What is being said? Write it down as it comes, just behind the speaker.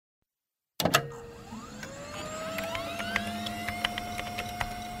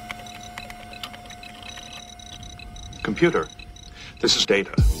computer. This is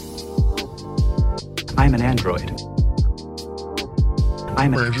data. I'm an android.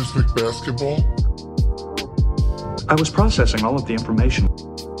 Rangers pick basketball. I was processing all of the information.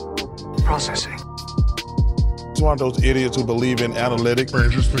 Processing. It's one of those idiots who believe in analytics.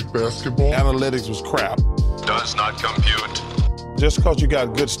 Rangers pick basketball. Analytics was crap. Does not compute. Just because you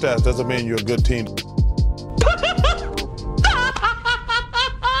got good stats doesn't mean you're a good team.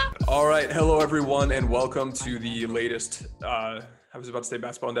 All right, hello everyone, and welcome to the latest, I was about to say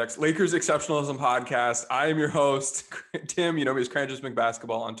Basketball Index, Lakers Exceptionalism Podcast. I am your host, Tim, you know me as Crangers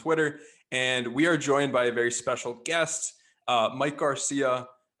McBasketball on Twitter, and we are joined by a very special guest, Mike Garcia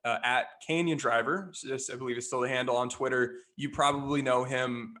at Canyon Driver. This, I believe, is still the handle on Twitter. You probably know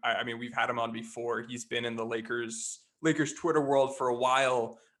him. I mean, we've had him on before. He's been in the Lakers Twitter world for a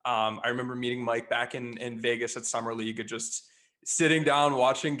while. I remember meeting Mike back in Vegas at Summer League and just sitting down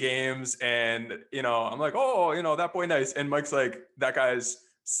watching games, and I'm like, oh, that boy nice. And Mike's like, that guy's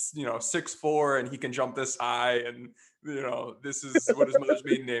 6'4" and he can jump this high, and this is what his mother's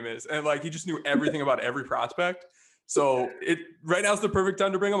maiden name is, and like he just knew everything about every prospect. So right now is the perfect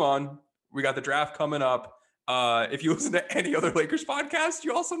time to bring him on. We got the draft coming up. If you listen to any other Lakers podcast,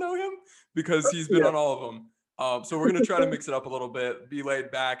 you also know him because he's been on all of them. So we're gonna try to mix it up a little bit, be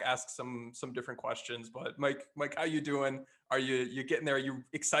laid back, ask some different questions. But Mike, how you doing? Are you getting there? Are you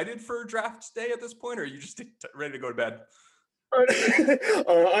excited for draft day at this point, or are you just ready to go to bed?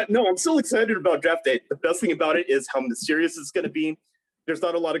 No, I'm still excited about draft day. The best thing about it is how mysterious it's going to be. There's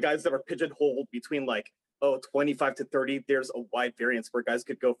not a lot of guys that are pigeonholed between 25 to 30. There's a wide variance where guys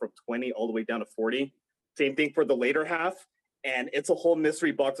could go from 20 all the way down to 40. Same thing for the later half. And it's a whole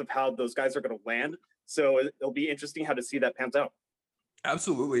mystery box of how those guys are going to land. So it'll be interesting how to see that pans out.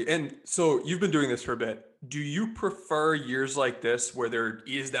 Absolutely. And so you've been doing this for a bit. Do you prefer years like this where there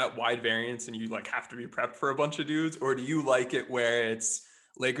is that wide variance and you have to be prepped for a bunch of dudes? Or do you like it where it's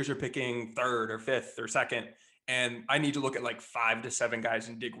Lakers are picking third or fifth or second, and I need to look at 5 to 7 guys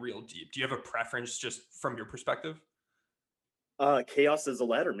and dig real deep? Do you have a preference just from your perspective? Chaos is a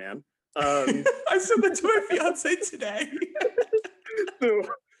ladder, man. I said that to my fiance today.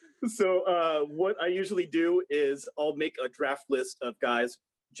 So what I usually do is I'll make a draft list of guys,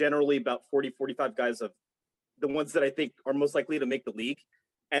 generally about 40, 45 guys of the ones that I think are most likely to make the league,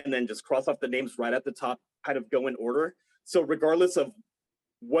 and then just cross off the names right at the top, kind of go in order. So regardless of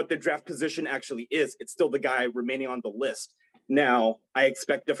what the draft position actually is, it's still the guy remaining on the list. Now, I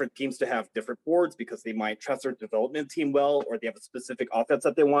expect different teams to have different boards because they might trust their development team well, or they have a specific offense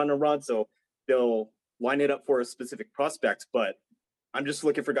that they want to run. So they'll line it up for a specific prospect, but I'm just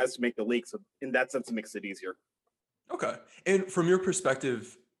looking for guys to make the league. So in that sense, it makes it easier. Okay. And from your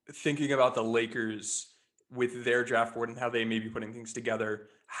perspective, thinking about the Lakers with their draft board and how they may be putting things together,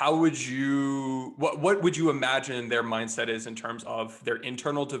 how would you, what would you imagine their mindset is in terms of their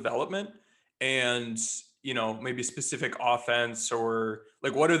internal development and, maybe specific offense, or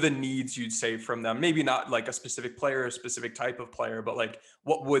what are the needs you'd say from them? Maybe not a specific player, a specific type of player, but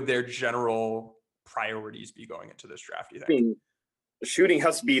what would their general priorities be going into this draft, do you think? Shooting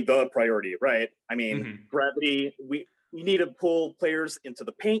has to be the priority, right? I mean, gravity, you need to pull players into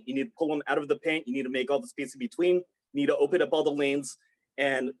the paint. You need to pull them out of the paint. You need to make all the space in between. You need to open up all the lanes.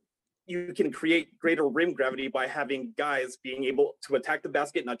 And you can create greater rim gravity by having guys being able to attack the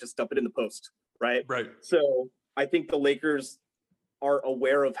basket, not just dump it in the post, right? Right. So I think the Lakers are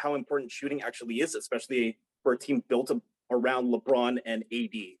aware of how important shooting actually is, especially for a team built around LeBron and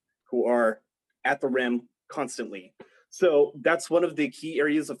AD, who are at the rim constantly. So that's one of the key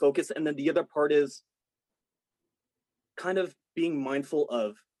areas of focus. And then the other part is kind of being mindful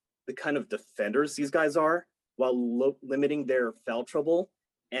of the kind of defenders these guys are while limiting their foul trouble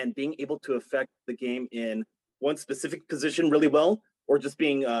and being able to affect the game in one specific position really well, or just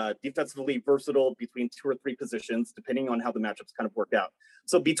being defensively versatile between 2 or 3 positions, depending on how the matchups kind of work out.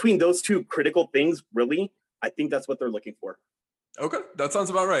 So between those two critical things, really, I think that's what they're looking for. Okay, that sounds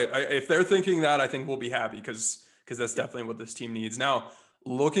about right. If they're thinking that, I think we'll be happy because that's definitely what this team needs. Now,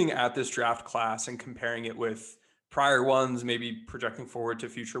 looking at this draft class and comparing it with prior ones, maybe projecting forward to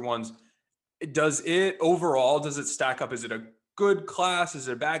future ones, does it stack up? Is it a good class? Is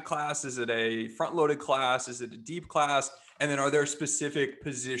it a bad class? Is it a front-loaded class? Is it a deep class? And then are there specific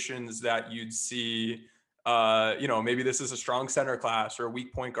positions that you'd see, maybe this is a strong center class or a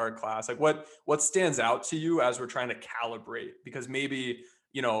weak point guard class? What stands out to you as we're trying to calibrate? Because maybe,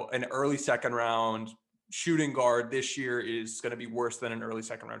 an early second round shooting guard this year is going to be worse than an early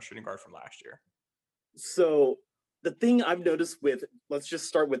second round shooting guard from last year. So the thing I've noticed let's just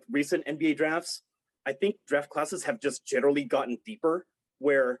start with recent NBA drafts. I think draft classes have just generally gotten deeper,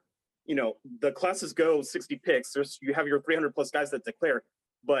 where the classes go 60 picks. You have your 300 plus guys that declare,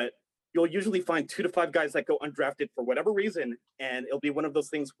 but you'll usually find 2 to 5 guys that go undrafted for whatever reason. And it'll be one of those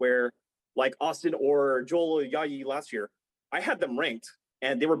things where, like Austin or Joel Ayayi last year, I had them ranked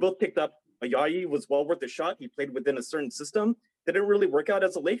and they were both picked up. Ayayi was well worth a shot. He played within a certain system. That didn't really work out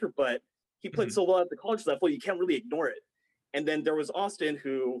as a Laker, but he played so well at the college level, you can't really ignore it. And then there was Austin,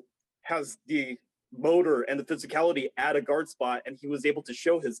 who has the motor and the physicality at a guard spot, and he was able to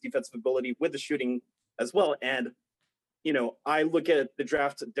show his defensive ability with the shooting as well. And I look at the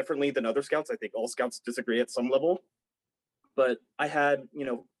draft differently than other scouts. I think all scouts disagree at some level, but I had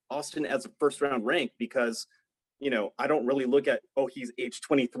Austin as a first round rank because I don't really look at, oh, he's age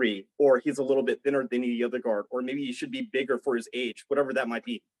 23, or he's a little bit thinner than any other guard, or maybe he should be bigger for his age, whatever that might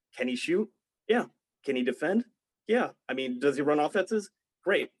be. Can he shoot? Yeah. Can he defend? Yeah. I mean, does he run offenses?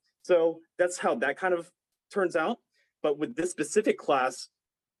 Great. So that's how that kind of turns out. But with this specific class,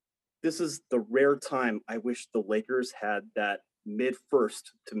 this is the rare time I wish the Lakers had that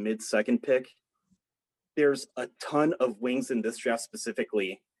mid-first to mid-second pick. There's a ton of wings in this draft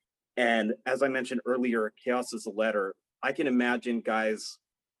specifically. And as I mentioned earlier, chaos is a letter. I can imagine guys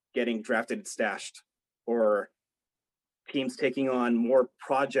getting drafted and stashed, or teams taking on more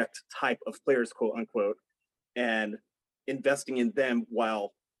project type of players, quote unquote, and investing in them,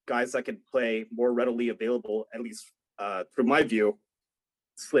 while guys that could play more readily available, at least through my view,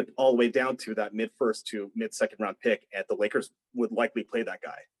 slip all the way down to that mid-first to mid-second round pick, and the Lakers would likely play that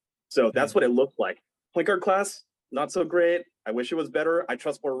guy. So that's what it looked like. Point guard class, not so great. I wish it was better. I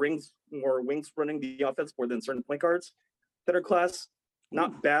trust more wings running the offense more than certain point guards. Center class,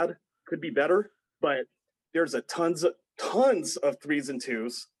 not bad, could be better, but there's a tons of 3s and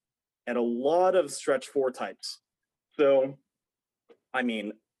 2s and a lot of stretch 4 types. So, I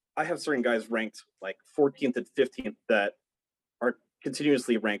mean, I have certain guys ranked like 14th and 15th that are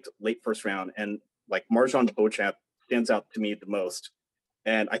continuously ranked late first round, and like Marjon Beauchamp stands out to me the most.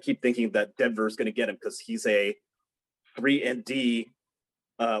 And I keep thinking that Denver is going to get him because he's a 3 and D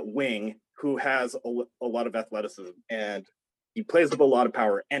wing who has a lot of athleticism, and he plays with a lot of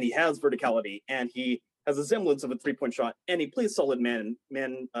power, and he has verticality, and he has a semblance of a 3-point shot, and he plays solid man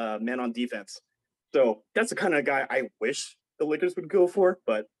on defense. So that's the kind of guy I wish the Lakers would go for,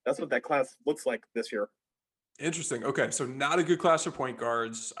 but that's what that class looks like this year. Interesting. Okay, so not a good class of point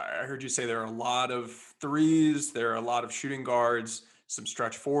guards. I heard you say there are a lot of 3s, there are a lot of shooting guards, some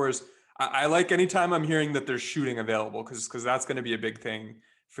stretch 4s. I like anytime I'm hearing that there's shooting available, because that's going to be a big thing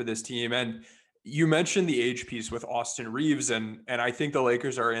for this team. And you mentioned the age piece with Austin Reeves, and I think the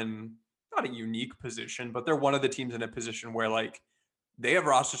Lakers are in not a unique position, but they're one of the teams in a position where like they have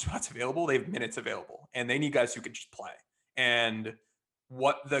roster spots available, they have minutes available, and they need guys who can just play. And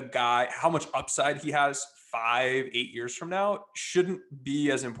how much upside he has 5-8 years from now shouldn't be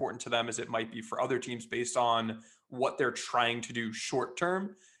as important to them as it might be for other teams based on what they're trying to do short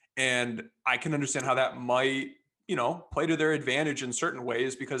term. And I can understand how that might, play to their advantage in certain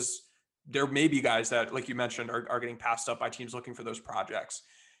ways, because there may be guys that, like you mentioned, are getting passed up by teams looking for those projects.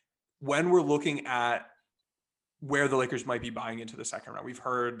 When we're looking at where the Lakers might be buying into the second round, we've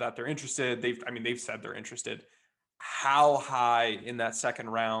heard that they're interested. They've said they're interested. How high in that second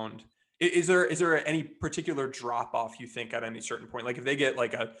round is there any particular drop off you think at any certain point? Like if they get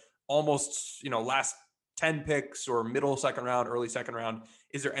like a almost, last 10 picks or middle second round, early second round,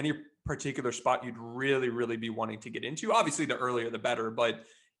 is there any particular spot you'd really, really be wanting to get into? Obviously the earlier the better, but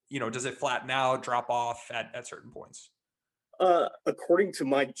does it flatten out, drop off at certain points? According to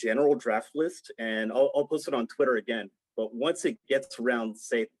my general draft list, and I'll post it on Twitter again, but once it gets around,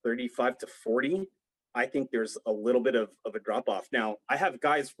 say, 35 to 40, I think there's a little bit of a drop off. Now, I have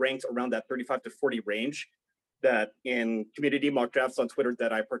guys ranked around that 35 to 40 range that in community mock drafts on Twitter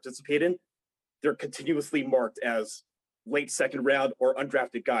that I participate in, they're continuously marked as late second round or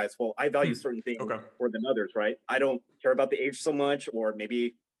undrafted guys. Well, I value certain things more than others, right? I don't care about the age so much, or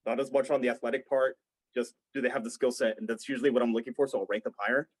maybe not as much on the athletic part. Just do they have the skill set? And that's usually what I'm looking for, so I'll rank them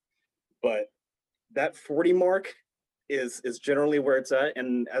higher. But that 40 mark is generally where it's at.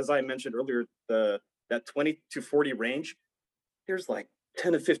 And as I mentioned earlier, that 20 to 40 range, there's like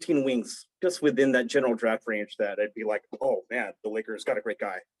 10 to 15 wings just within that general draft range that I'd be like, oh man, the Lakers got a great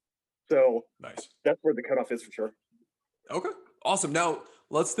guy. So nice. That's where the cutoff is for sure. Okay, awesome. Now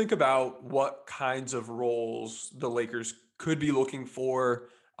let's think about what kinds of roles the Lakers could be looking for.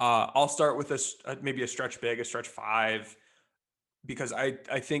 I'll start with maybe a stretch big, a stretch 5, because I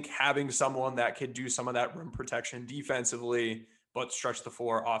think having someone that could do some of that rim protection defensively, but stretch the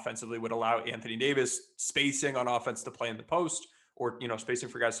 4 offensively would allow Anthony Davis spacing on offense to play in the post, or spacing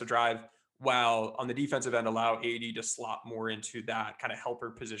for guys to drive, while on the defensive end, allow AD to slot more into that kind of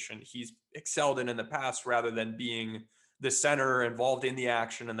helper position he's excelled in the past, rather than being the center involved in the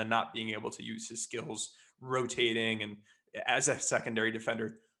action and then not being able to use his skills rotating and as a secondary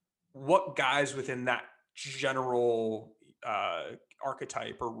defender. What guys within that general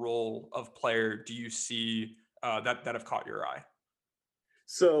archetype or role of player do you see that have caught your eye?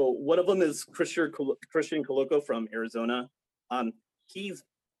 So one of them is Christian Coloco from Arizona. He's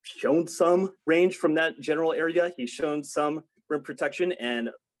shown some range from that general area. He's shown some rim protection and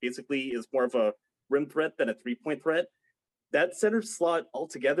basically is more of a rim threat than a three-point threat. That center slot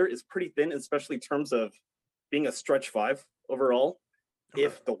altogether is pretty thin, especially in terms of being a stretch five overall. Okay.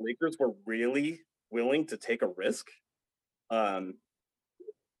 If the Lakers were really willing to take a risk,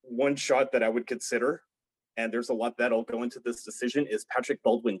 one shot that I would consider, and there's a lot that'll go into this decision, is Patrick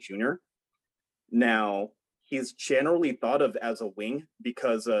Baldwin Jr. Now, he's generally thought of as a wing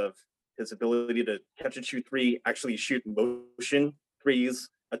because of his ability to catch and shoot three, actually shoot motion threes,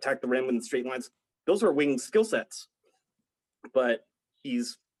 attack the rim in straight lines. Those are wing skill sets. But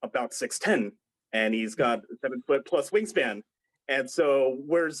he's about 6'10", and he's got a 7 foot plus wingspan. And so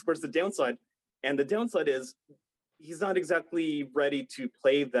where's the downside? And the downside is he's not exactly ready to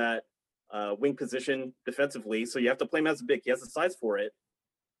play that wing position defensively. So you have to play him as a big. He has the size for it.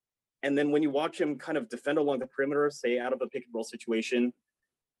 And then when you watch him kind of defend along the perimeter, say out of a pick and roll situation,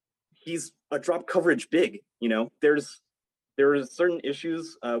 he's a drop coverage big. You know, there are certain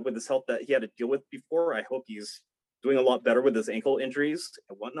issues with his health that he had to deal with before. I hope he's doing a lot better with his ankle injuries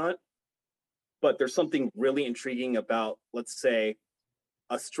and whatnot. But there's something really intriguing about, let's say,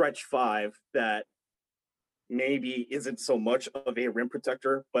 a stretch five that maybe isn't so much of a rim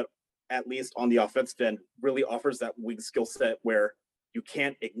protector, but at least on the offensive end really offers that wing skill set where you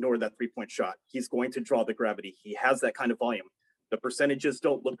can't ignore that three-point shot. He's going to draw the gravity. He has that kind of volume. The percentages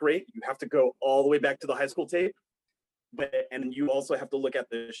don't look great. You have to go all the way back to the high school tape. And you also have to look at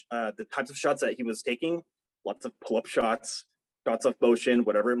the types of shots that he was taking. Lots of pull-up shots, shots of motion,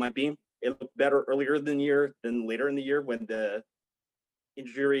 whatever it might be. It looked better earlier in the year than later in the year when the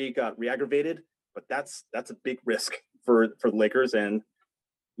injury got re-aggravated. But that's a big risk for the Lakers. And,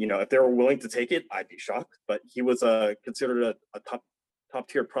 you know, if they were willing to take it, I'd be shocked. But he was considered a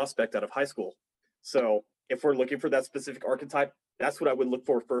top-tier prospect out of high school. So if we're looking for that specific archetype, that's what I would look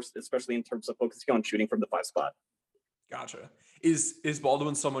for first, especially in terms of focusing on shooting from the 5 spot. Gotcha. Is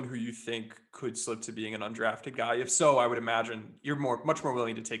Baldwin someone who you think could slip to being an undrafted guy? If so, I would imagine you're much more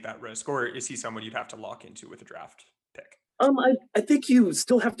willing to take that risk. Or is he someone you'd have to lock into with a draft pick? I think you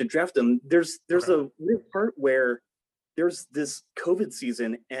still have to draft him. There's a weird part where there's this COVID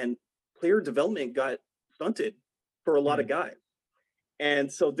season and player development got stunted for a lot of guys.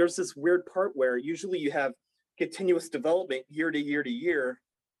 And so there's this weird part where usually you have continuous development year to year to year.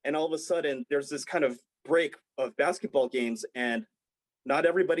 And all of a sudden there's this kind of break of basketball games, and not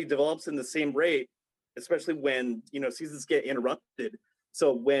everybody develops in the same rate, especially when, you know, seasons get interrupted.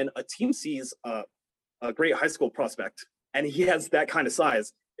 So when a team sees a great high school prospect and he has that kind of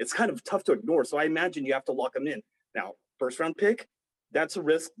size, it's kind of tough to ignore. So I imagine you have to lock him in. Now, first round pick, that's a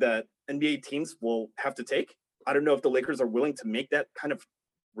risk that NBA teams will have to take. I don't know if the Lakers are willing to make that kind of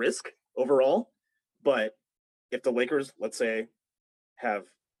risk overall, but if the Lakers, let's say, have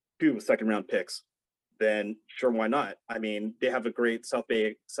 2 second round picks, then sure, why not? I mean, they have a great South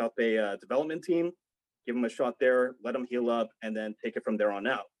Bay development team. Give them a shot there, let them heal up, and then take it from there on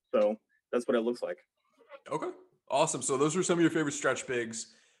out. So that's what it looks like. Okay, awesome. So those are some of your favorite stretch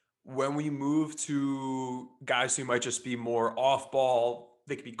bigs. When we move to guys who might just be more off ball,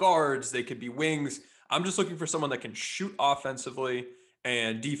 they could be guards, they could be wings. I'm just looking for someone that can shoot offensively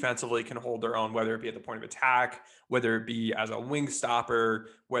and defensively can hold their own, whether it be at the point of attack, whether it be as a wing stopper,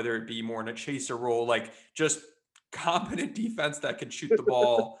 whether it be more in a chaser role, like just competent defense that can shoot the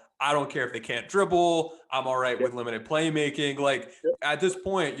ball. I don't care if they can't dribble. I'm all right with limited playmaking. Like at this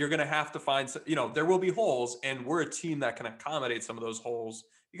point, you're going to have to find, you know, there will be holes, and we're a team that can accommodate some of those holes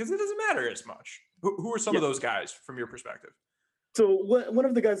because it doesn't matter as much. Who are some of those guys from your perspective? So one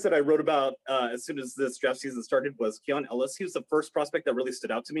of the guys that I wrote about as soon as this draft season started was Keon Ellis. He was the first prospect that really stood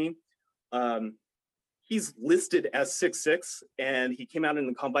out to me. He's listed as 6'6", and he came out in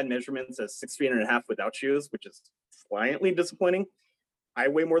the combine measurements as 6'3.5" without shoes, which is slightly disappointing. I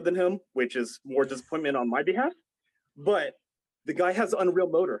weigh more than him, which is more disappointment on my behalf. But the guy has unreal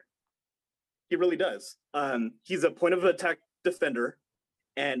motor. He really does. He's a point of attack defender,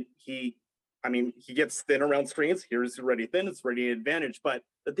 and he gets thin around screens. Here's already thin. It's already an advantage. But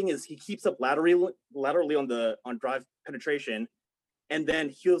the thing is, he keeps up laterally on drive penetration, and then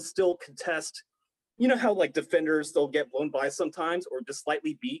he'll still contest you know how like defenders, they'll get blown by sometimes or just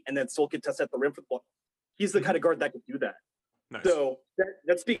slightly beat and then still contest at the rim for the ball. He's the kind of guard that can do that. Nice. So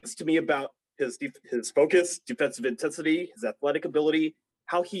that speaks to me about his focus, defensive intensity, his athletic ability,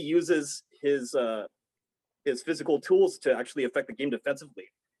 how he uses his physical tools to actually affect the game defensively.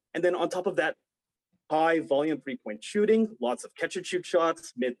 And then on top of that, high volume 3-point shooting, lots of catch and shoot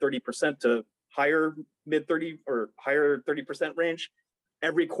shots, mid 30% to higher mid 30 or higher 30% range,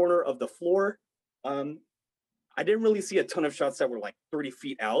 every corner of the floor. I didn't really see a ton of shots that were like 30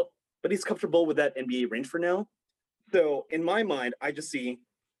 feet out, but he's comfortable with that NBA range for now. So in my mind, I just see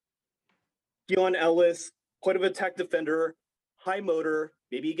Keon Ellis, point of attack defender, high motor.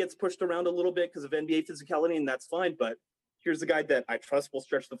 Maybe he gets pushed around a little bit because of NBA physicality, and that's fine. But here's a guy that I trust will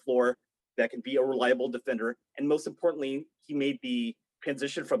stretch the floor, that can be a reliable defender. And most importantly, he made the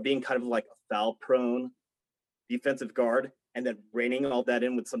transition from being kind of like a foul-prone defensive guard and then reining all that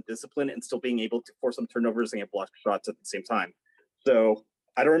in with some discipline and still being able to force some turnovers and get block shots at the same time. So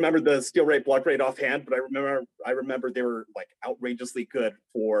I don't remember the steal rate, block rate offhand, but I remember they were like outrageously good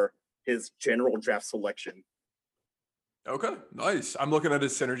for his general draft selection. Okay, nice. I'm looking at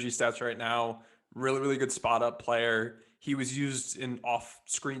his synergy stats right now. Really, really good spot up player. He was used in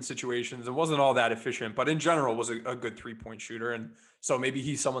off-screen situations and wasn't all that efficient, but in general was a good 3-point shooter. And so maybe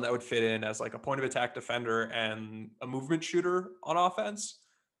he's someone that would fit in as like a point of attack defender and a movement shooter on offense.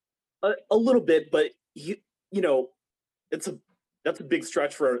 A little bit, but that's a big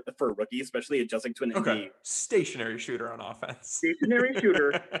stretch for a rookie, especially adjusting to an NBA. Stationary shooter on offense. Stationary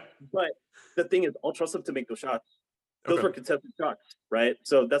shooter, but the thing is, I'll trust him to make those shots. Those were contested shots, right?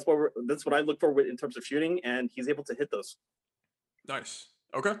 So that's what I look for in terms of shooting, and he's able to hit those. Nice.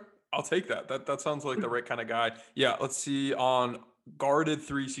 Okay, I'll take that. That sounds like the right kind of guy. Yeah, let's see. On guarded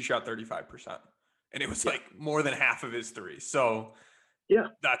threes, he shot 35%, and it was like more than half of his threes. So yeah,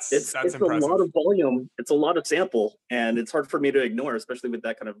 that's impressive. A lot of volume. It's a lot of sample, and it's hard for me to ignore, especially with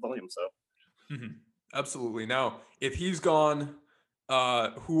that kind of volume. So, absolutely. Now, if he's gone,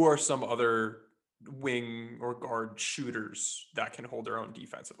 who are some other wing or guard shooters that can hold their own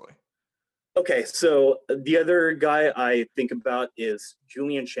defensively? Okay, so the other guy I think about is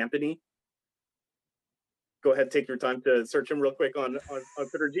Julian Champagny. Go ahead, take your time to search him real quick on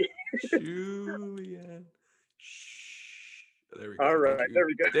Twitter. Julian. There we go. All right, there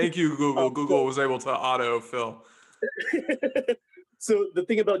we go. Thank you, Google. Google was able to autofill. So the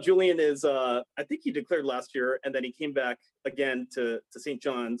thing about Julian is, I think he declared last year, and then he came back again to St.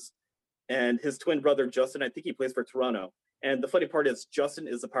 John's. And his twin brother, Justin, I think he plays for Toronto. And the funny part is Justin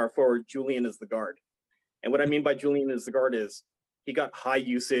is the power forward, Julian is the guard. And what I mean by Julian is the guard is he got high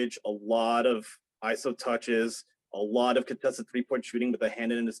usage, a lot of ISO touches, a lot of contested 3-point shooting with a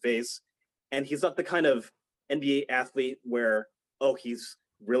hand in his face. And he's not the kind of NBA athlete where, he's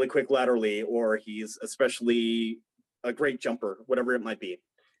really quick laterally or he's especially a great jumper, whatever it might be.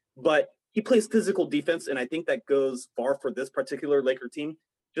 But he plays physical defense, and I think that goes far for this particular Laker team.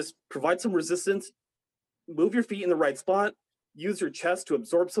 Just provide some resistance, move your feet in the right spot, use your chest to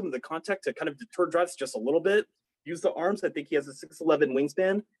absorb some of the contact to kind of deter drives just a little bit. Use the arms. I think he has a 6'11"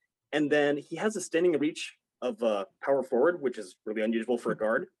 wingspan. And then he has a standing reach of power forward, which is really unusual for a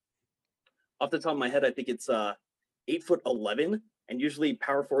guard. Off the top of my head, I think it's 8'11", and usually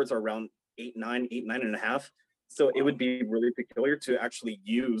power forwards are around 8'9", 8'9.5". So it would be really peculiar to actually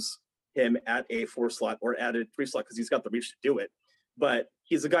use him at a 4 slot or at a 3 slot because he's got the reach to do it. But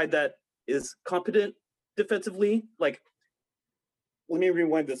he's a guy that is competent defensively. Like, let me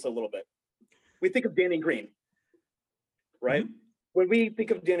rewind this a little bit. We think of Danny Green, right? Mm-hmm. When we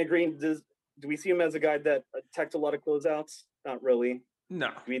think of Danny Green, do we see him as a guy that attacked a lot of closeouts? Not really. No.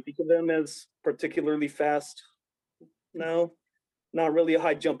 Do we think of him as particularly fast? No, not really a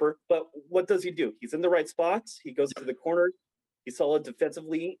high jumper. But what does he do? He's in the right spots. He goes to the corners. He's solid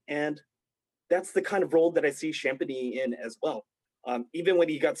defensively. And that's the kind of role that I see Champagny in as well. Even when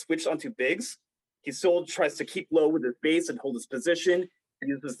he got switched onto bigs, he still tries to keep low with his base and hold his position. He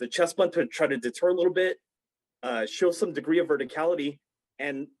uses the chest bump to try to deter a little bit, show some degree of verticality.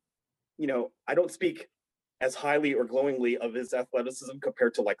 And, I don't speak as highly or glowingly of his athleticism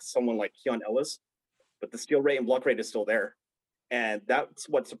compared to like someone like Keon Ellis, but the steal rate and block rate is still there. And that's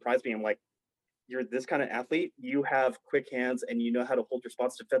what surprised me. I'm like, you're this kind of athlete, you have quick hands and you know how to hold your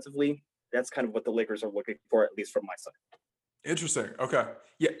spots defensively. That's kind of what the Lakers are looking for, at least from my side. Interesting. Okay.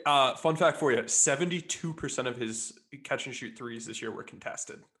 Yeah. Fun fact for you: 72% of his catch and shoot threes this year were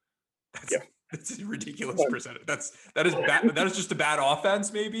contested. That's a ridiculous percentage. That is bad. That is just a bad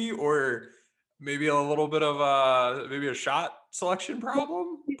offense, maybe, or maybe a little bit of maybe a shot selection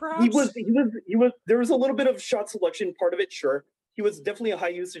problem. Perhaps he was. There was a little bit of shot selection part of it. Sure, he was definitely a high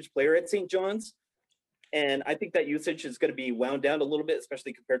usage player at St. John's. And I think that usage is going to be wound down a little bit,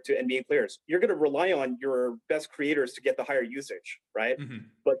 especially compared to NBA players. You're going to rely on your best creators to get the higher usage, right?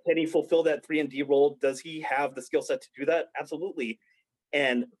 But can he fulfill that 3-and-D role? Does he have the skill set to do that? Absolutely.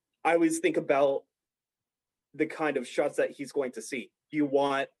 And I always think about the kind of shots that he's going to see. Do you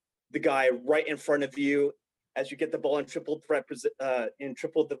want the guy right in front of you as you get the ball in triple threat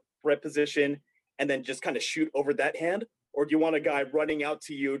position and then just kind of shoot over that hand? Or do you want a guy running out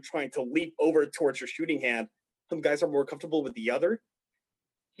to you trying to leap over towards your shooting hand? Some guys are more comfortable with the other.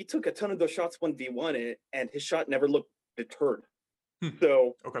 He took a ton of those shots 1v1 and his shot never looked deterred.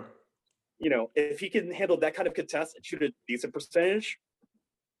 So, okay, if he can handle that kind of contest and shoot a decent percentage,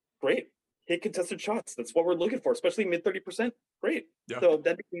 great. Hit contested shots. That's what we're looking for, especially mid 30%. Great. Yeah. So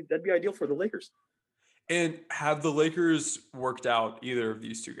that'd be ideal for the Lakers. And have the Lakers worked out either of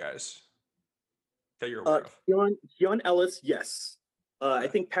these two guys that you're aware of? Keon Ellis, yes. I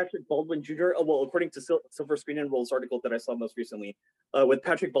think Patrick Baldwin Jr., according to Silver Screen and Rolls article that I saw most recently, with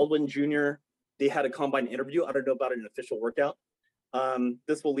Patrick Baldwin Jr., they had a combine interview. I don't know about an official workout.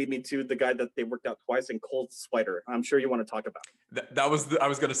 This will lead me to the guy that they worked out twice in Cole Swider. I'm sure you want to talk about him. I was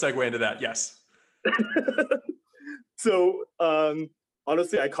going to segue into that. Yes. So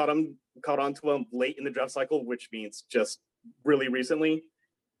honestly, I caught on to him late in the draft cycle, which means just really recently.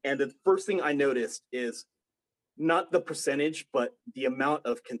 And the first thing I noticed is not the percentage, but the amount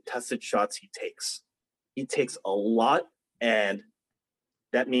of contested shots he takes. He takes a lot, and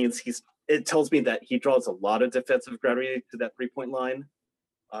that means it tells me that he draws a lot of defensive gravity to that 3-point line.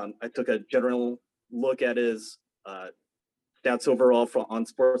 I took a general look at his stats overall on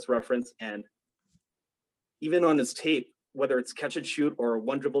Sports Reference, and even on his tape, whether it's catch and shoot or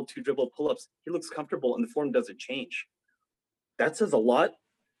 1 dribble, 2 dribble pull-ups, he looks comfortable and the form doesn't change. That says a lot,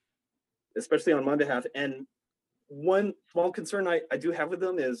 especially on my behalf. And one small concern I do have with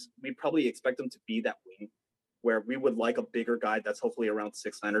him is we probably expect him to be that wing, where we would like a bigger guy that's hopefully around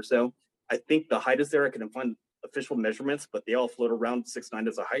 6'9" or so. I think the height is there. I can find official measurements, but they all float around 6'9"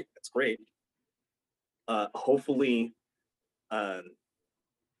 as a height. That's great. Hopefully,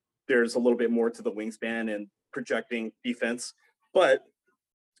 there's a little bit more to the wingspan and projecting defense. But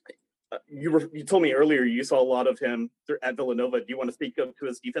you told me earlier you saw a lot of him at Villanova. Do you want to speak up to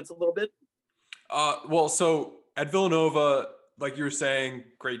his defense a little bit? Well, so at Villanova, like you were saying,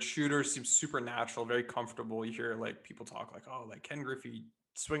 great shooter, seems super natural, very comfortable. You hear like people talk like, oh, like Ken Griffey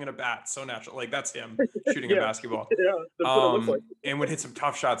swinging a bat, so natural. Like that's him shooting a basketball. Yeah, that's what it looks like. And would hit some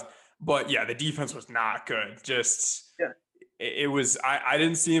tough shots. But yeah, the defense was not good. It was, I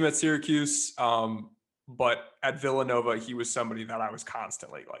didn't see him at Syracuse. But at Villanova, he was somebody that I was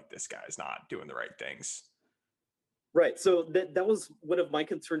constantly like, this guy's not doing the right things. Right. So that was one of my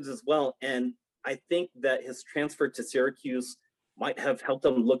concerns as well. And I think that his transfer to Syracuse might have helped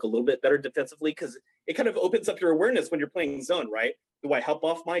him look a little bit better defensively, because it kind of opens up your awareness when you're playing zone, right? Do I help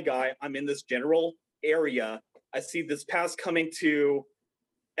off my guy? I'm in this general area. I see this pass coming to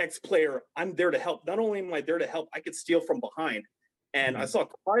X player. I'm there to help. Not only am I there to help, I could steal from behind. And I saw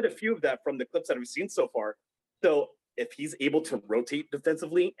quite a few of that from the clips that I've seen so far. So if he's able to rotate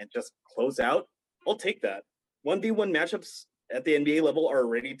defensively and just close out, I'll take that. 1v1 matchups at the NBA level are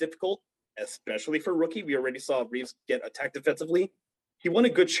already difficult, especially for rookie. We already saw Reeves get attacked defensively. He won a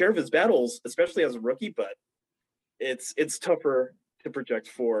good share of his battles, especially as a rookie, but it's tougher to project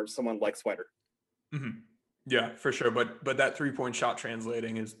for someone like Swider. Mm-hmm. Yeah, for sure. But that 3-point shot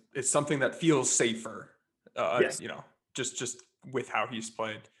translating is something that feels safer. Yes. Just with how he's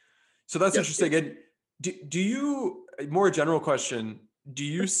played. So that's interesting. And do you, more general question, do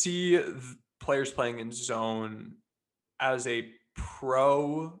you see players playing in zone as a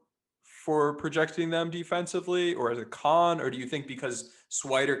pro for projecting them defensively, or as a con? Or do you think because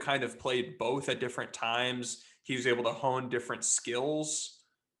Swider kind of played both at different times, he was able to hone different skills?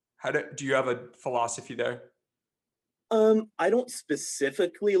 Do you have a philosophy there? I don't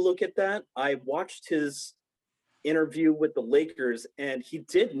specifically look at that. I watched his interview with the Lakers, and he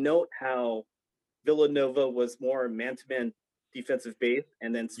did note how Villanova was more man-to-man defensive based,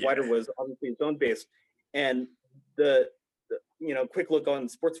 and then Swider was obviously zone based. And the quick look on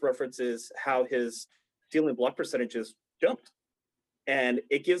Sports Reference is how his steal and block percentages jumped, and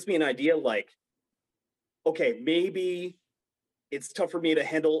it gives me an idea like, okay, maybe it's tough for me to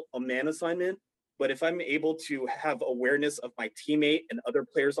handle a man assignment, but if I'm able to have awareness of my teammate and other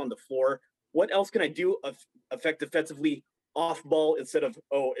players on the floor, what else can I do affect defensively off ball instead of,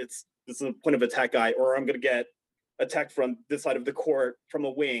 this is a point of attack guy, or I'm going to get attacked from this side of the court from a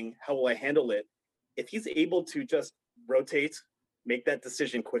wing. How will I handle it? If he's able to just rotate, make that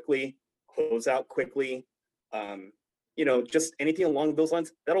decision quickly, close out quickly, just anything along those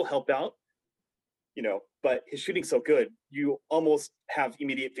lines, that'll help out. but his shooting's so good, you almost have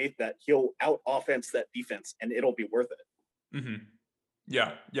immediate faith that he'll out offense that defense and it'll be worth it. Mm-hmm.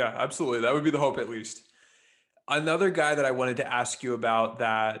 Yeah, absolutely. That would be the hope, at least. Another guy that I wanted to ask you about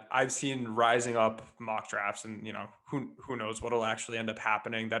that I've seen rising up mock drafts, and who knows what'll actually end up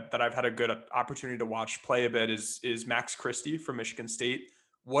happening, that I've had a good opportunity to watch play a bit, is Max Christie from Michigan State.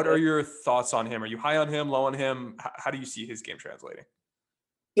 What are your thoughts on him? Are you high on him, low on him? How do you see his game translating?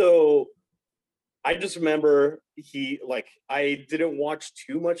 So I just remember I didn't watch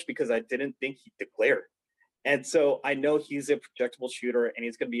too much because I didn't think he'd declare. And so I know he's a projectable shooter and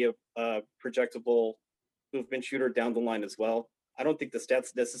he's going to be a projectable movement shooter down the line as well. I don't think the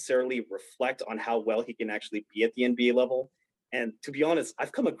stats necessarily reflect on how well he can actually be at the NBA level. And to be honest,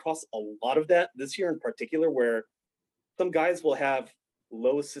 I've come across a lot of that this year in particular, where some guys will have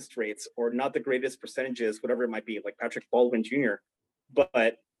low assist rates or not the greatest percentages, whatever it might be, like Patrick Baldwin Jr.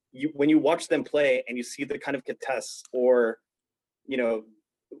 But when you watch them play and you see the kind of contests or,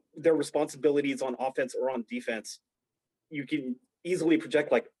 their responsibilities on offense or on defense, you can easily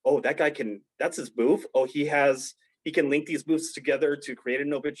project like, oh, that guy that's his move. Oh, he can link these moves together to create a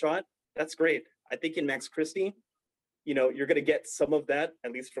no-good shot. That's great. I think in Max Christie, you're going to get some of that,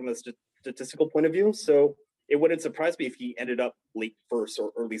 at least from a statistical point of view. So it wouldn't surprise me if he ended up late first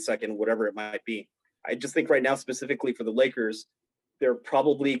or early second, whatever it might be. I just think right now, specifically for the Lakers, they're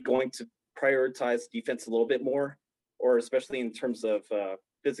probably going to prioritize defense a little bit more, or especially in terms of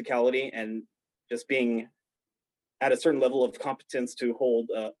physicality and just being at a certain level of competence to hold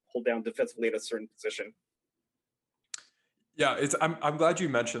down defensively at a certain position. Yeah, I'm glad you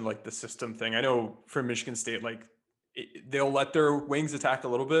mentioned like the system thing. I know for Michigan State, like they'll let their wings attack a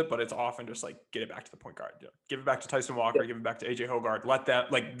little bit, but it's often just like get it back to the point guard, give it back to Tyson Walker, give it back to AJ Hogarth. Let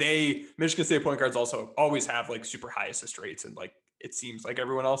that Michigan State point guards also always have like super high assist rates, and like it seems like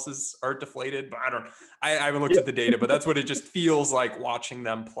everyone else's are deflated, but I haven't looked at the data, but that's what it just feels like watching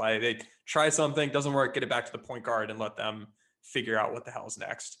them play. They try something, doesn't work, get it back to the point guard and let them figure out what the hell's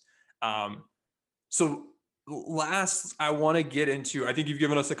next. So last, I want to get into, I think you've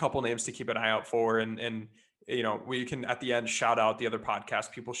given us a couple names to keep an eye out for, and we can at the end shout out the other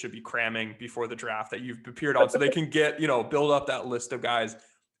podcast people should be cramming before the draft that you've appeared on, so they can get, build up that list of guys.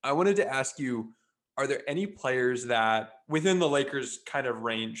 I wanted to ask you, are there any players that within the Lakers kind of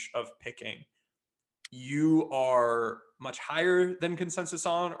range of picking you are much higher than consensus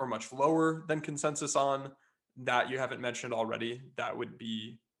on or much lower than consensus on that you haven't mentioned already that would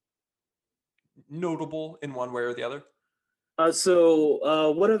be notable in one way or the other?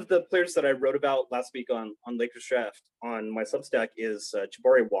 So one of the players that I wrote about last week on Lakers Draft on my Substack is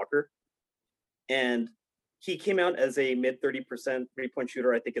Jabari Walker. And he came out as a mid 30% 3-point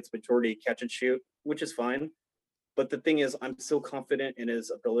shooter. I think it's majority catch and shoot, which is fine. But the thing is, I'm so confident in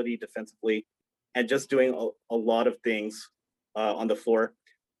his ability defensively and just doing a lot of things on the floor.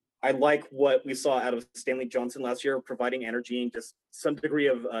 I like what we saw out of Stanley Johnson last year, providing energy and just some degree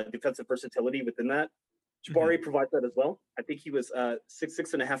of defensive versatility within that. Jabari provides that as well. I think he was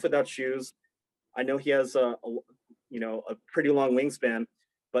 6'6.5" without shoes. I know he has a pretty long wingspan,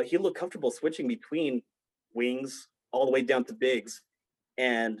 but he looked comfortable switching between wings all the way down to bigs.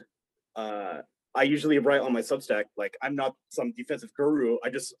 And I usually write on my Substack, like, I'm not some defensive guru. I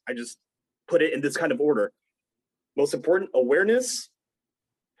just put it in this kind of order. Most important, awareness,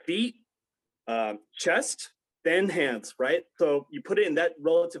 feet, chest, then hands, right? So you put it in that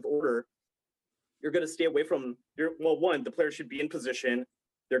relative order. You're going to stay away from one, the player should be in position.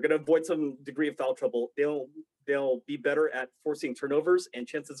 They're going to avoid some degree of foul trouble. They'll be better at forcing turnovers, and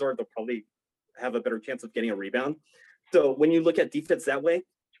chances are they'll probably have a better chance of getting a rebound. So when you look at defense that way,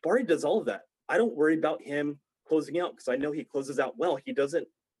 Jabari does all of that. I don't worry about him closing out because I know he closes out well. He doesn't,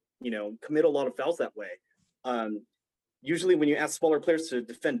 commit a lot of fouls that way. Usually when you ask smaller players to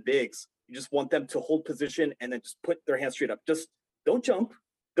defend bigs, you just want them to hold position and then just put their hands straight up. Just don't jump.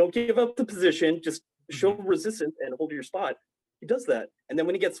 Don't give up the position. Just show resistance and hold your spot. He does that. And then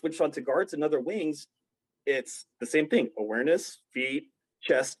when he gets switched on to guards and other wings, it's the same thing. Awareness, feet,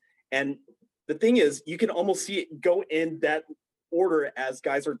 chest. And the thing is, you can almost see it go in that order as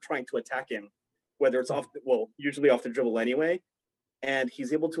guys are trying to attack him, whether it's usually off the dribble anyway. And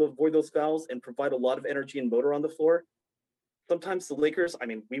he's able to avoid those fouls and provide a lot of energy and motor on the floor. Sometimes the Lakers,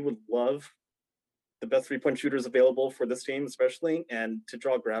 we would love the best 3-point shooters available for this team, especially, and to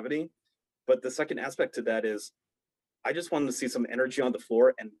draw gravity. But the second aspect to that is I just wanted to see some energy on the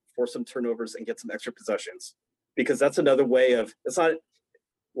floor and force some turnovers and get some extra possessions, because that's another way of, it's not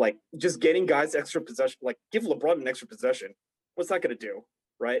like just getting guys extra possession, like give LeBron an extra possession. What's that going to do?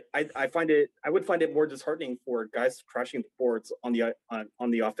 Right. I would find it more disheartening for guys crashing the boards on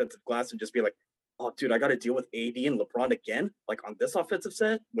the offensive glass and just be like, oh, dude, I got to deal with AD and LeBron again, like on this offensive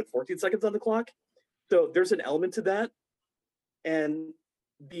set with 14 seconds on the clock. So there's an element to that. And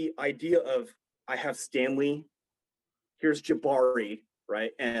the idea of I have Stanley, here's Jabari,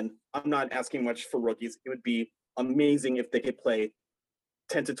 right? And I'm not asking much for rookies. It would be amazing if they could play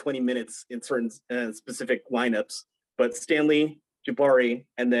 10 to 20 minutes in certain specific lineups. But Stanley, Jabari,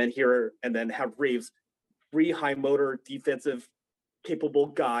 and then have Reeves, 3 high motor defensive capable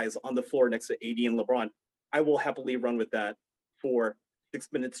guys on the floor next to AD and LeBron. I will happily run with that for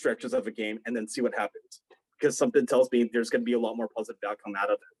 6-minute stretches of a game and then see what happens. Because something tells me there's going to be a lot more positive outcome out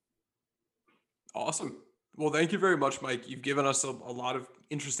of it. Awesome. Well, thank you very much, Mike. You've given us a lot of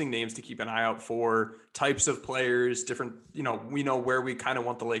interesting names to keep an eye out for, types of players, different, we know where we kind of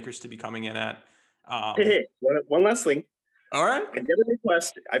want the Lakers to be coming in at. Hey, one last thing. All right. I get a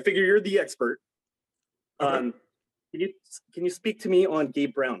request. I figure you're the expert. Okay. Can you speak to me on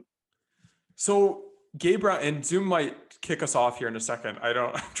Gabe Brown? So Gabe Brown, and Zoom might kick us off here in a second.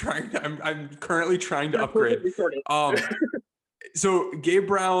 I'm currently trying to upgrade. So Gabe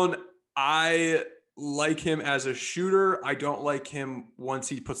Brown, I like him as a shooter. I don't like him once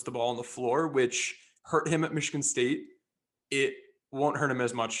he puts the ball on the floor, which hurt him at Michigan State. It won't hurt him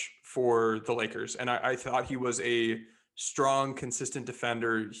as much for the Lakers. And I thought he was a strong, consistent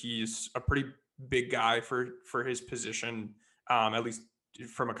defender. He's a pretty big guy for his position, at least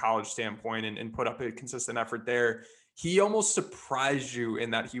from a college standpoint, and put up a consistent effort there. He almost surprised you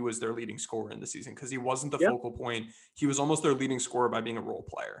in that he was their leading scorer in the season because he wasn't the focal point. He was almost their leading scorer by being a role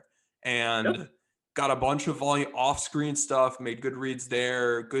player and got a bunch of volume off-screen stuff, made good reads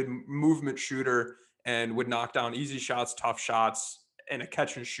there, good movement shooter, and would knock down easy shots, tough shots in a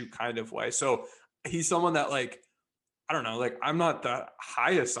catch and shoot kind of way. So he's someone that, like, I don't know, like I'm not the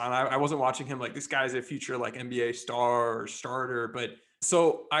highest on. I wasn't watching him like this guy's a future like NBA star or starter, but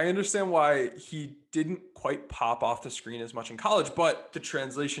so I understand why he didn't quite pop off the screen as much in college, but the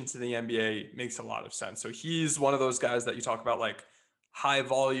translation to the NBA makes a lot of sense. So he's one of those guys that you talk about, like high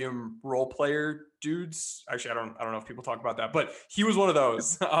volume role player dudes. Actually, I don't know if people talk about that, but he was one of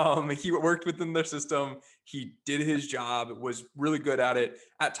those. He worked within their system. He did his job, was really good at it.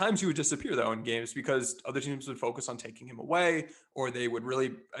 At times he would disappear though in games because other teams would focus on taking him away, or they would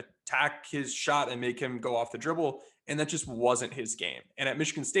really attack his shot and make him go off the dribble. And that just wasn't his game. And at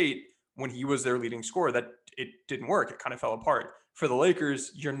Michigan State, when he was their leading scorer, that it didn't work. It kind of fell apart. For the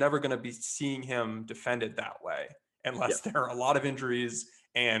Lakers, you're never going to be seeing him defended that way unless there are a lot of injuries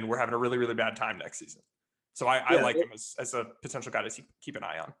and we're having a really, really bad time next season. So I like him as a potential guy to keep an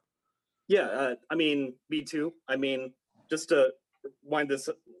eye on. Yeah, I mean, me too. I mean, just to wind this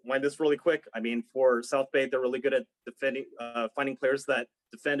really quick. I mean, for South Bay, they're really good at defending, finding players that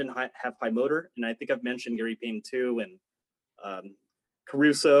defend and have high motor. And I think I've mentioned Gary Payne too, and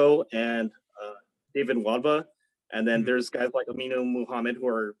Caruso and David Wadva. And then there's guys like Aminu Muhammad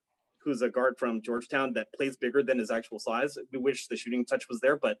who's a guard from Georgetown that plays bigger than his actual size. We wish the shooting touch was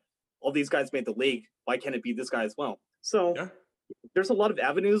there, but all these guys made the league. Why can't it be this guy as well? So there's a lot of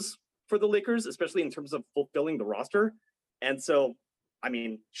avenues for the Lakers, especially in terms of fulfilling the roster. And so, I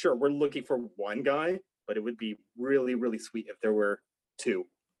mean, sure, we're looking for one guy, but it would be really, really sweet if there were 2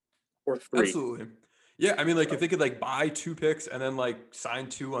 or 3. Absolutely. Yeah. I mean, like if they could like buy 2 picks and then like sign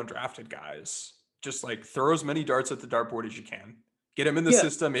 2 undrafted guys, just like throw as many darts at the dartboard as you can. Get them in the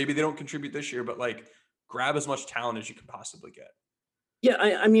system. Maybe they don't contribute this year, but like grab as much talent as you can possibly get. Yeah,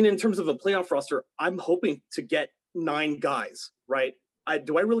 I mean, in terms of a playoff roster, I'm hoping to get 9 guys, right?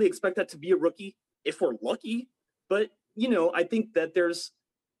 Do I really expect that to be a rookie if we're lucky? But, I think that there's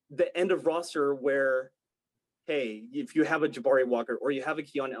the end of roster where, hey, if you have a Jabari Walker or you have a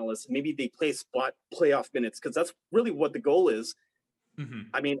Keon Ellis, maybe they play spot playoff minutes because that's really what the goal is. Mm-hmm.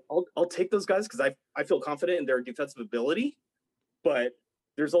 I mean, I'll take those guys because I feel confident in their defensive ability. But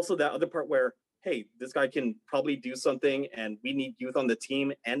there's also that other part where, hey, this guy can probably do something and we need youth on the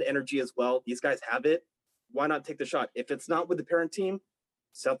team and energy as well. These guys have it. Why not take the shot? If it's not with the parent team,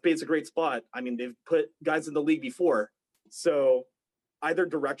 South Bay is a great spot. I mean, they've put guys in the league before. So either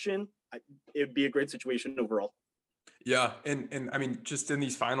direction, it'd be a great situation overall. Yeah. And I mean, just in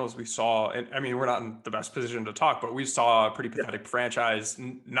these finals we saw, and I mean, we're not in the best position to talk, but we saw a pretty pathetic franchise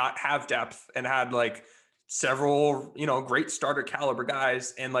not have depth and had like several, great starter caliber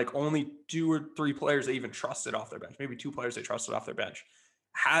guys and like only 2 or 3 players they even trusted off their bench, maybe 2 players they trusted off their bench.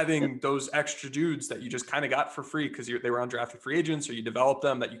 Having those extra dudes that you just kind of got for free because they were undrafted free agents or you developed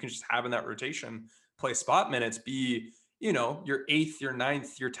them that you can just have in that rotation, play spot minutes, be, your 8th, your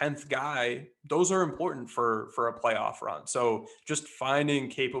 9th, your 10th guy. Those are important for a playoff run. So just finding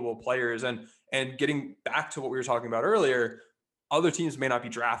capable players and getting back to what we were talking about earlier, other teams may not be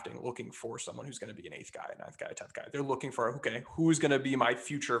drafting looking for someone who's going to be an 8th guy, 9th guy, 10th guy. They're looking for, okay, who's going to be my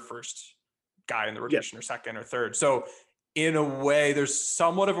future first guy in the rotation or second or third. So in a way, there's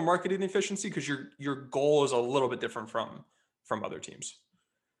somewhat of a marketing efficiency because your goal is a little bit different from other teams.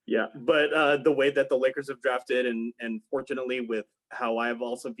 Yeah, but the way that the Lakers have drafted, and fortunately with how I've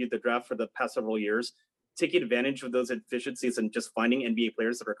also viewed the draft for the past several years, taking advantage of those efficiencies and just finding NBA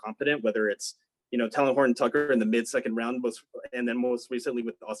players that are competent, whether it's, Talon Horton Tucker in the mid-second round, and then most recently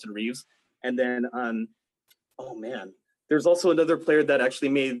with Austin Reeves. And then, oh man, there's also another player that actually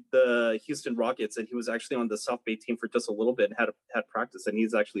made the Houston Rockets, and he was actually on the South Bay team for just a little bit and had practice, and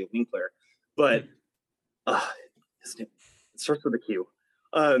he's actually a wing player. But his name, it starts with a Q.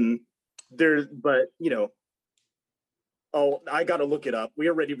 I gotta look it up. We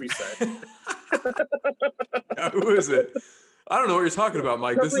already reset. Who is it? I don't know what you're talking about,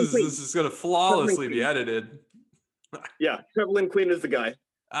 Mike. This is going to flawlessly be edited. Yeah, Trevelin Queen is the guy.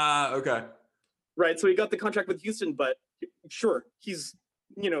 Okay. Right, so he got the contract with Houston, but sure, he's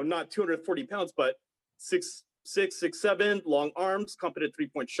not 240 pounds, but 6'6", 6'7", long arms, competent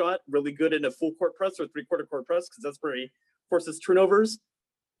 3-point shot, really good in a full court press or 3/4 court press because that's where he forces turnovers.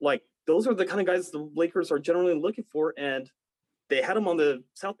 Like, those are the kind of guys the Lakers are generally looking for, and they had him on the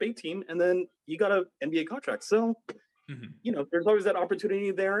South Bay team, and then he got an NBA contract. So, there's always that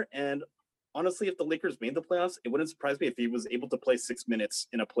opportunity there. And honestly, if the Lakers made the playoffs, it wouldn't surprise me if he was able to play 6 minutes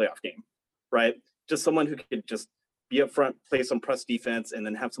in a playoff game, right? Just someone who could just be up front, play some press defense, and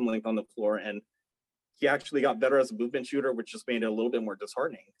then have some length on the floor. And he actually got better as a movement shooter, which just made it a little bit more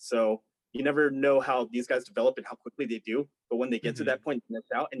disheartening. So you never know how these guys develop and how quickly they do. But when they get to that point, you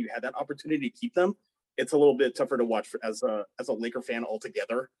miss out, and you had that opportunity to keep them, it's a little bit tougher to watch as a Laker fan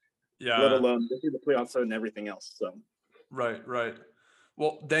altogether. Yeah. Let alone the playoffs and everything else. So. Right.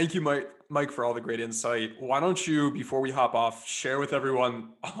 Well, thank you, Mike, for all the great insight. Why don't you, before we hop off, share with everyone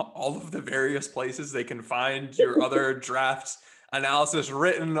all of the various places they can find your other draft analysis,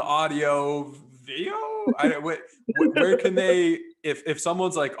 written, audio, video? Where can they, if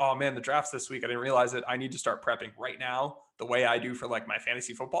someone's like, oh man, the draft's this week, I didn't realize it, I need to start prepping right now the way I do for like my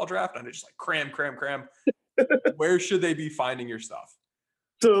fantasy football draft, and I just like cram. Where should they be finding your stuff?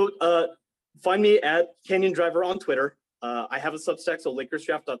 So find me at Canyon Driver on Twitter. I have a Substack, so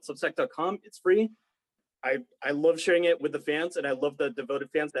LakersDraft.substack.com. It's free. I love sharing it with the fans, and I love the devoted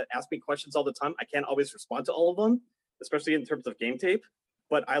fans that ask me questions all the time. I can't always respond to all of them, especially in terms of game tape,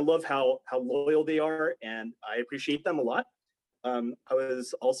 but I love how loyal they are, and I appreciate them a lot. I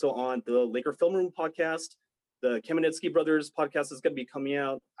was also on the Laker Film Room podcast. The Kamenetsky Brothers podcast is going to be coming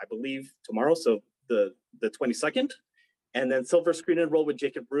out, I believe, tomorrow, so the 22nd. And then Silver Screen and Roll with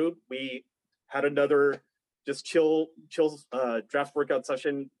Jacob Rude. We had another just chill draft workout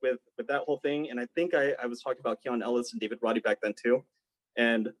session with that whole thing. And I think I was talking about Keon Ellis and David Roddy back then too.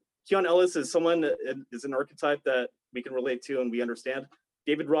 And Keon Ellis is someone that is an archetype that we can relate to and we understand.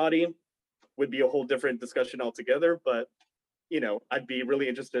 David Roddy would be a whole different discussion altogether, but I'd be really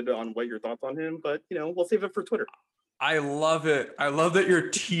interested on what your thoughts on him, but we'll save it for Twitter. I love it. I love that you're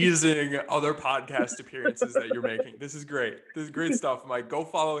teasing other podcast appearances that you're making. This is great. This is great stuff, Mike. Go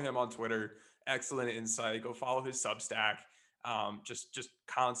follow him on Twitter. Excellent insight. Go follow his Substack. Just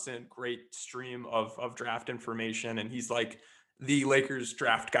constant great stream of draft information. And he's like the Lakers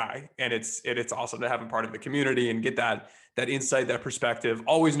draft guy. And it's awesome to have him part of the community and get that insight, that perspective.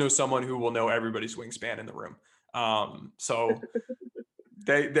 Always know someone who will know everybody's wingspan in the room. So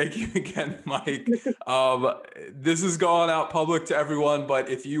thank you again, Mike. This is going out public to everyone, but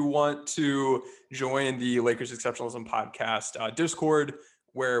if you want to join the Lakers Exceptionalism podcast Discord,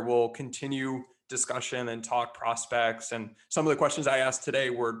 where we'll continue discussion and talk prospects, and some of the questions I asked today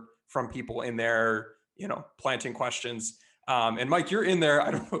were from people in there, planting questions. And Mike, you're in there.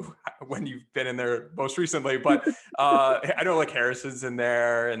 I don't know when you've been in there most recently, but I know like Harrison's in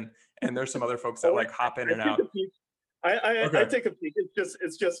there, and there's some other folks that like hop in and out. I take a peek.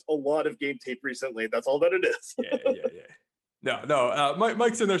 It's just a lot of game tape recently. That's all that it is. Yeah. No.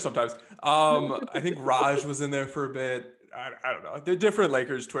 Mike's in there sometimes. I think Raj was in there for a bit. I don't know. They're different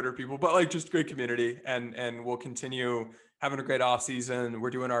Lakers Twitter people, but like just great community, and we'll continue having a great off season. We're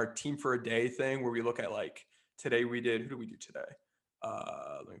doing our team for a day thing where we look at like today who did we do today?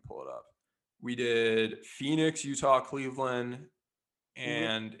 Let me pull it up. We did Phoenix, Utah, Cleveland,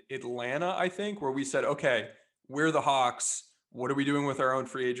 and Atlanta, I think, where we said, okay, we're the Hawks. What are we doing with our own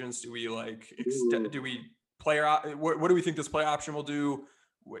free agents? Do we do we play what do we think this play option will do?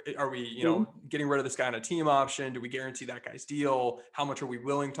 Are we, getting rid of this guy on a team option? Do we guarantee that guy's deal? How much are we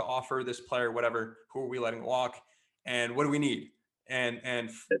willing to offer this player, whatever, who are we letting walk? And what do we need?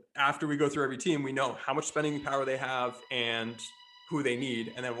 And after we go through every team, we know how much spending power they have and who they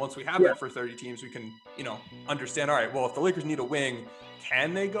need. And then once we have that for 30 teams, we can, understand, all right, well, if the Lakers need a wing,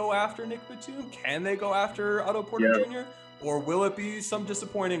 can they go after Nick Batum? Can they go after Otto Porter Jr.? Or will it be some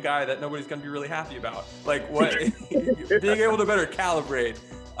disappointing guy that nobody's going to be really happy about? Like what, being able to better calibrate.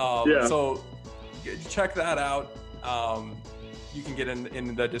 So check that out. You can get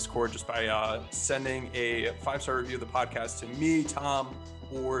in the Discord just by sending a 5-star review of the podcast to me, Tom,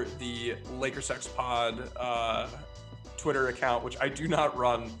 or the Lakers Sex Pod Twitter account, which I do not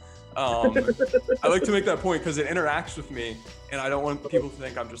run. I like to make that point because it interacts with me, and I don't want people to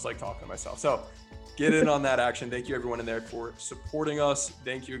think I'm just like talking to myself. So get in on that action. Thank you everyone in there for supporting us.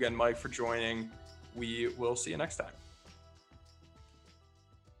 Thank you again, Mike, for joining. We will see you next time.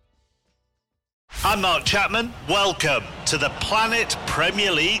 I'm Mark Chapman. Welcome to the Planet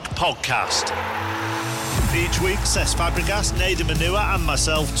Premier League podcast. Each week, Cesc Fabregas, Nader Manua and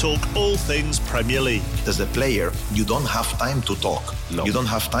myself talk all things Premier League. As a player, you don't have time to talk. No. You don't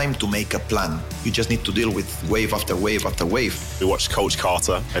have time to make a plan. You just need to deal with wave after wave after wave. We watched Coach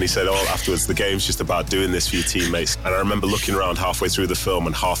Carter and he said, afterwards, the game's just about doing this for your teammates. And I remember looking around halfway through the film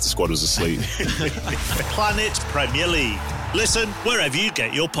and half the squad was asleep. Planet Premier League. Listen wherever you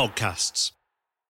get your podcasts.